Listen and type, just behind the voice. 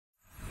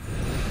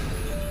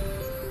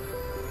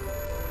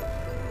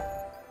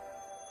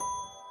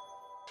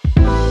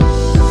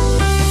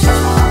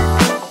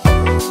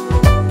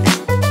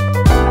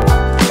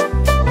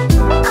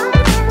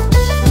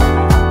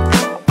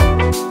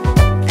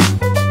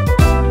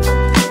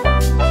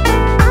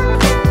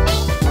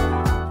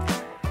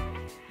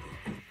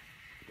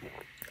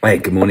Hey,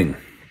 good morning.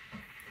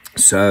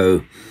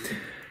 So,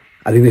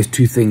 I think there's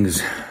two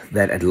things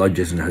that at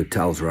lodges and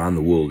hotels around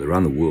the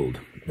world,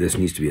 this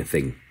needs to be a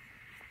thing,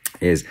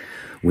 is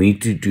we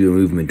need to do a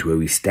movement where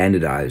we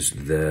standardize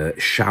the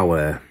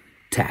shower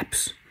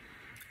taps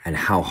and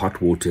how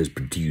hot water is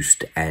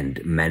produced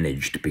and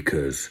managed,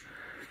 because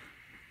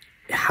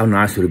how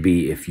nice would it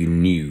be if you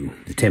knew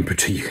the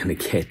temperature you're going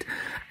to get,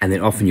 and then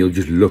often you'll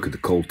just look at the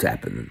cold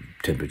tap and the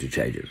temperature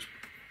changes.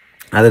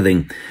 Another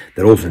thing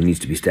that also needs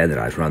to be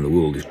standardized around the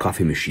world is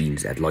coffee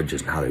machines at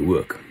lodges and how they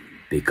work.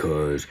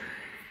 Because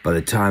by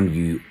the time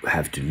you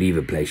have to leave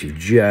a place, you've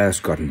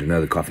just gotten to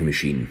know the coffee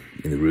machine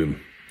in the room.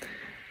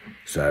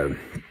 So,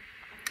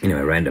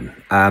 anyway, random.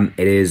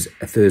 It is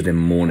a Thursday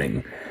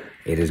morning.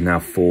 It is now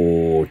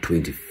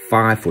 4:25,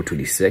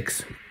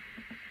 4:26.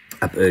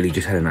 Up early,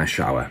 just had a nice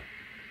shower.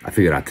 I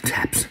figured out the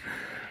taps.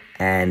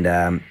 And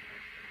I'm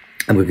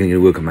going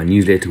to work on my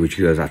newsletter, which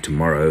goes out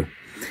tomorrow.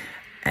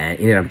 And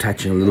in it, I'm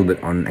touching a little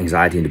bit on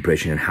anxiety and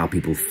depression and how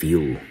people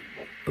feel.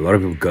 A lot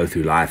of people go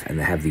through life and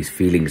they have these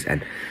feelings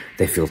and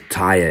they feel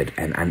tired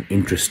and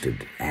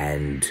uninterested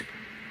and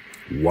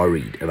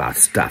worried about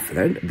stuff.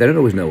 They don't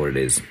always know what it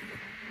is.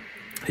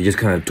 So just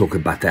kind of talk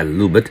about that a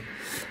little bit,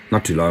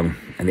 not too long.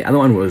 And the other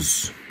one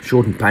was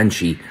short and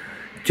punchy,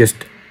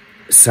 just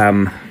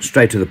some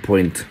straight to the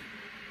point,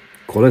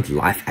 call it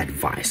life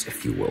advice,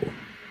 if you will.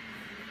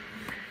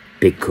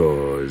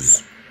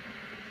 Because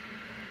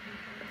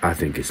I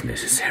think it's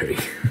necessary.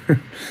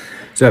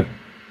 So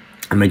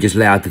I'm going to just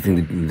lay out the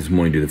thing this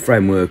morning, do the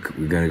framework.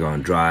 We're going to go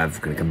on a drive.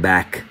 We're going to come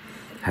back,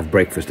 have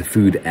breakfast. The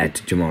food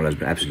at Jamal has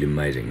been absolutely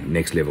amazing.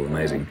 Next level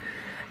amazing.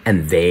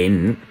 And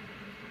then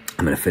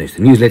I'm going to finish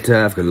the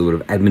newsletter. I've got a little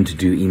bit of admin to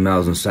do,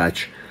 emails and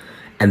such.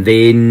 And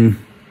then,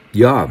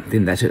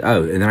 then that's it.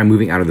 Oh, and then I'm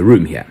moving out of the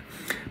room here.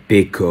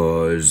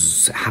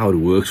 Because how it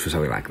works for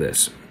something like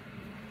this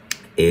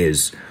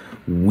is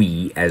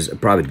we, as a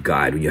private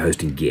guide, when you're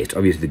hosting guests,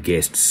 obviously the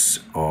guests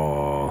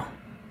are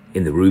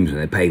in the rooms and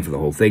they're paying for the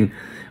whole thing,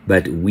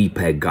 but we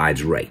pay a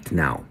guide's rate.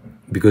 Now,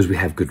 because we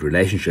have good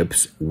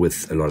relationships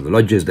with a lot of the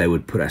lodges, they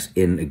would put us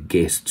in a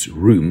guest's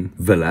room,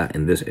 villa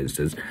in this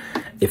instance,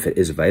 if it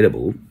is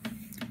available,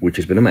 which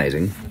has been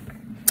amazing.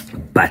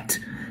 But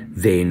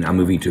then I'm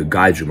moving to a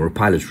guide's room or a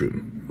pilot's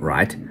room,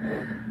 right?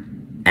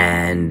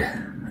 And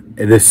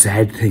the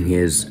sad thing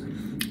is,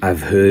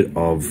 I've heard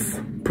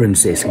of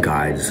princess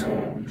guides.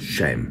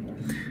 Shame.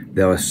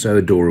 They are so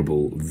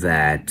adorable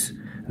that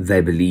they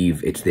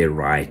believe it's their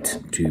right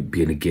to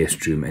be in a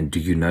guest room. And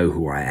do you know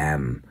who I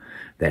am?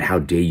 That how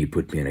dare you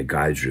put me in a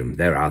guide's room?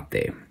 They're out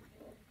there.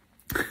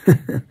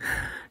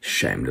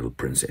 Shame, little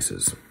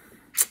princesses.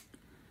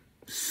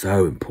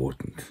 So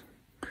important.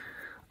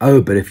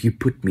 Oh, but if you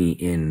put me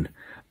in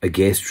a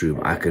guest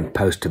room, I can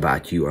post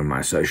about you on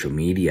my social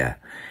media.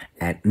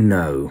 And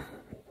no,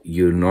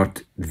 you're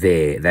not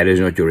there. That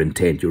is not your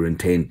intent. Your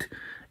intent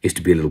is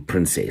to be a little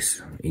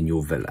princess in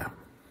your villa.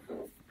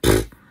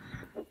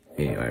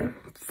 Anyway,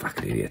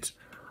 fucking idiots.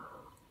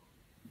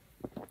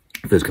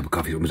 First cup of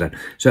coffee is almost done.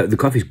 So the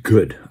coffee's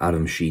good out of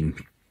the machine,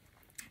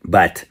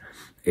 but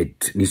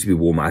it needs to be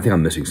warmer. I think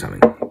I'm missing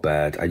something,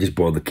 but I just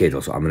boiled the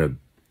kettle, so I'm going to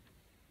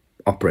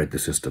operate the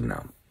system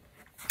now.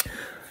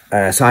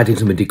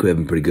 Sightings in Madiko have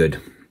been pretty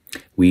good.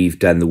 We've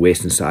done the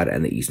western side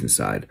and the eastern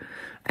side,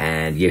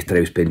 and yesterday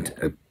we spent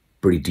a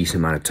pretty decent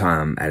amount of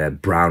time at a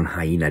brown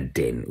hyena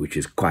den, which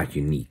is quite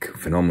unique.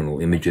 Phenomenal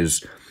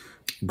images,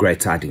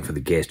 great sighting for the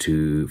guests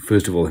who,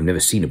 first of all, have never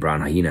seen a brown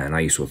hyena, and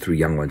I saw 3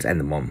 young ones and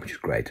the mom, which is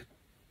great.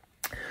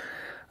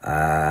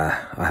 I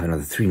have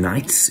another 3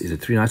 nights. Is it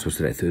 3 nights? What's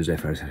today? Thursday,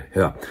 Friday, Saturday?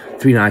 Yeah,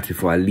 3 nights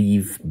before I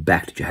leave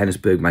back to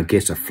Johannesburg. My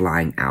guests are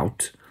flying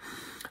out,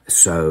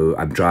 so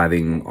I'm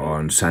driving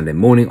on Sunday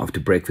morning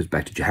after breakfast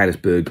back to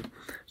Johannesburg.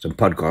 Some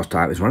podcast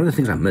time. It's one of the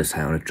things I miss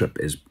on a trip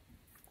is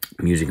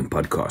music and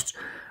podcasts.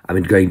 I've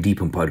been going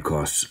deep on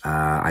podcasts.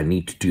 I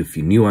need to do a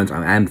few new ones.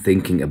 I am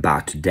thinking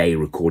about today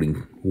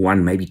recording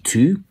 1, maybe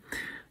 2,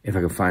 if I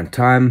can find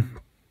time,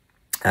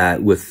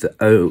 with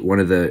one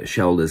of the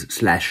shoulders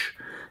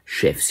 /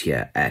 chefs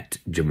here at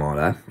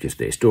Jamala, just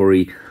their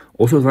story.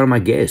 Also with one of my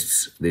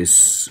guests,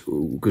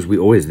 because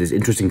there's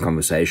interesting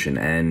conversation,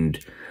 and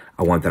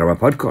I want that on my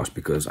podcast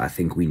because I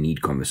think we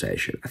need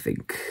conversation. I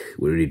think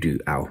we really do.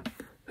 Ow,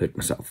 hurt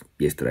myself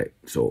yesterday.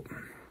 So,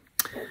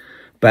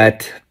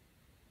 but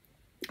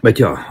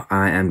yeah,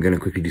 I am going to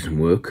quickly do some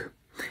work,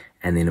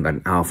 and then about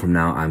an hour from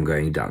now, I'm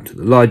going down to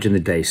the lodge, and the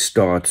day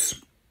starts,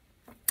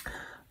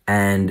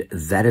 and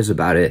that is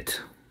about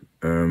it.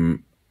 No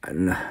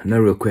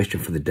real question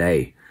for the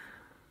day.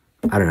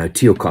 I don't know,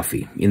 tea or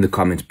coffee? In the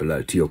comments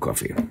below, tea or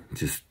coffee?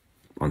 Just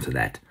answer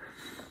that.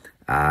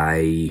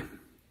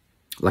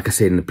 Like I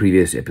said in the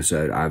previous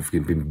episode, I've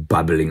been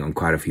bubbling on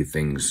quite a few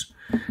things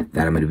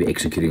that I'm going to be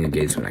executing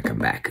against when I come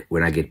back.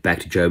 When I get back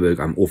to Joburg,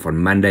 I'm off on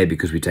Monday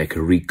because we take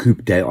a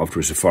recoup day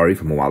after a safari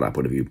from a wildlife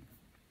point of view.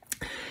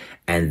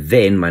 And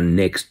then my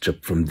next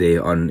trip from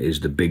there on is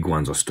the big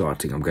ones are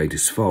starting. I'm going to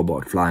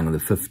Svalbard, flying on the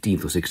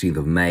 15th or 16th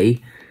of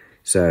May.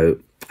 So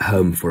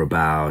home for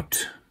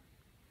about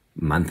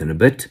a month and a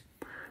bit.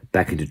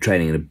 back into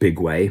training in a big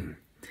way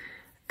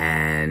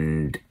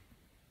and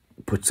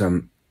put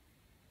some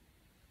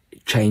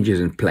changes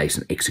in place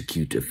and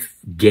execute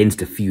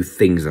against a few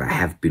things that I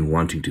have been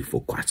wanting to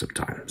for quite some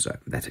time. So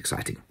that's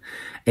exciting.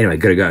 Anyway,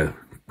 gotta go.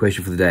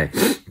 Question for the day.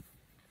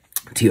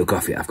 Tea or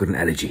coffee? I've got an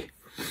allergy.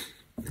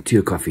 Tea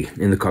or coffee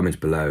in the comments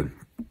below.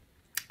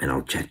 And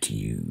I'll chat to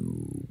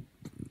you,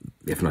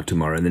 if not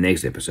tomorrow, in the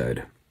next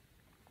episode.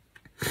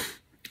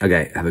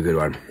 Okay, have a good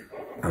one.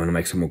 I'm going to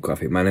make some more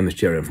coffee. My name is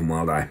Gerry from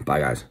Walt and I. Bye,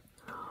 guys.